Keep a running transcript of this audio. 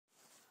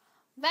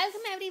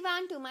Welcome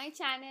everyone to my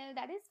channel,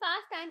 that is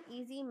Fast and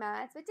Easy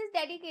Maths, which is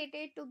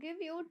dedicated to give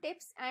you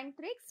tips and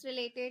tricks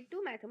related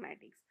to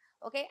mathematics.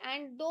 Okay,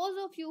 and those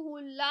of you who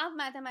love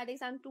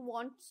mathematics and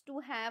wants to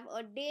have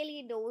a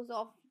daily dose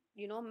of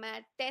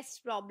math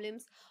test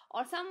problems,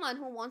 or someone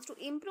who wants to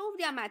improve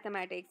their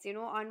mathematics,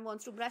 and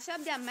wants to brush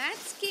up their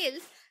math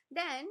skills,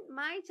 then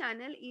my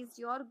channel is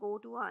your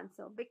go-to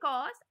answer,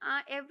 because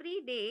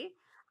every day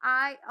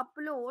I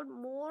upload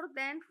more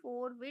than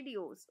 4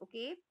 videos,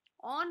 okay,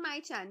 on my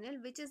channel,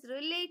 which is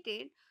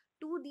related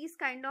to these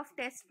kind of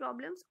test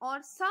problems, or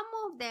some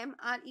of them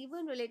are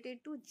even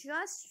related to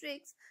just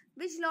tricks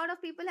which a lot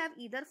of people have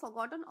either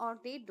forgotten or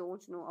they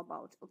don't know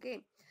about.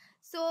 Okay,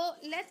 so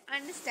let's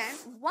understand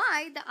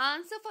why the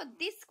answer for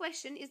this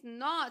question is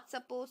not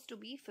supposed to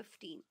be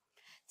 15.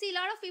 See, a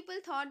lot of people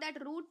thought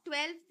that root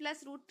 12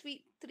 plus root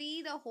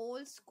 3 the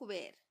whole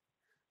square.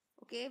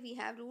 Okay, we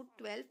have root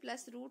 12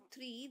 plus root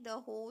 3 the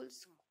whole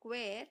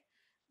square.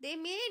 They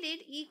made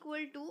it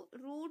equal to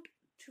root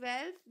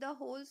 12 the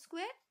whole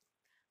square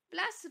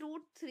plus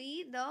root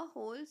 3 the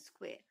whole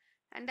square,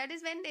 and that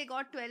is when they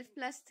got 12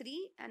 plus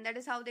 3, and that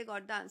is how they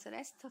got the answer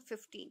as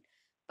 15.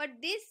 But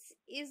this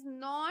is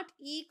not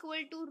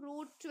equal to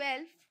root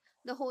 12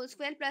 the whole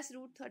square plus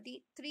root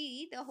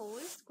 33 the whole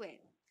square.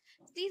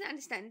 Please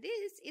understand,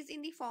 this is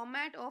in the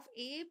format of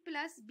a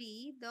plus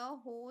b the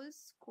whole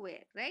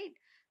square, right?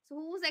 So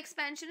whose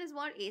expansion is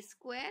what? A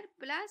square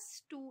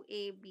plus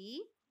 2ab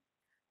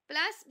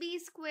plus b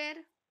square,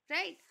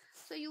 right?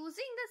 So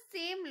using the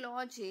same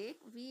logic,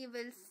 we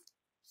will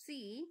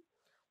see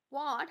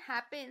what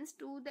happens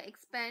to the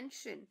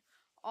expansion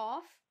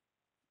of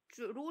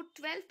root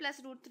 12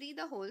 plus root 3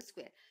 the whole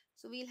square.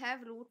 So we'll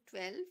have root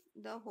 12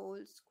 the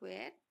whole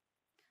square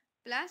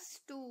plus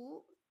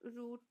 2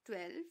 root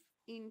 12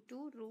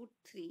 into root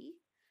 3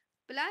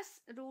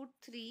 plus root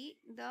 3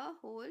 the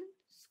whole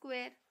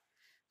square.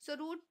 So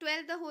root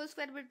 12 the whole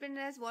square will be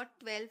as what?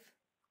 12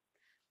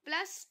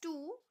 plus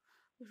 2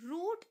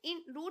 root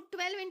 12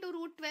 into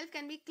root 12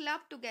 can be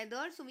clubbed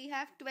together. So we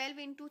have 12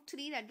 into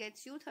 3, that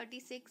gets you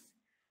 36,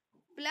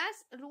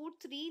 plus root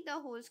 3 the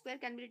whole square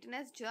can be written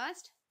as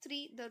just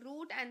 3. The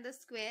root and the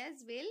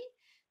squares will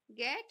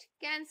get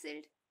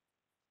cancelled.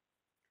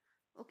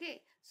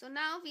 Okay, so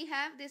now we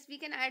have this, we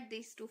can add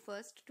these two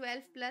first.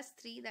 12 plus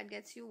 3, that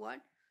gets you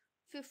what?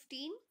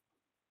 15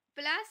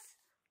 plus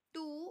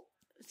 2.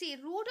 See,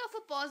 root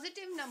of a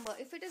positive number,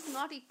 if it is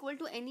not equal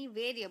to any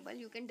variable,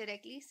 you can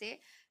directly say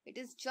it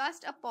is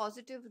just a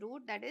positive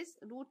root, that is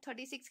root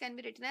 36 can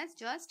be written as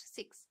just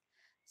 6.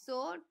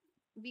 So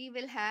we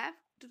will have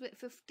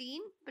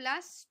 15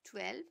 plus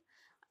 12.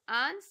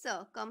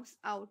 Answer comes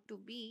out to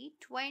be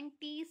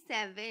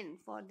 27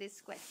 for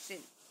this question.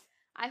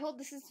 I hope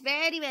this is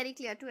very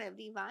clear to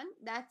everyone.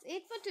 That's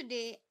it for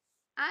today.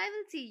 I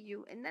will see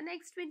you in the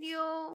next video.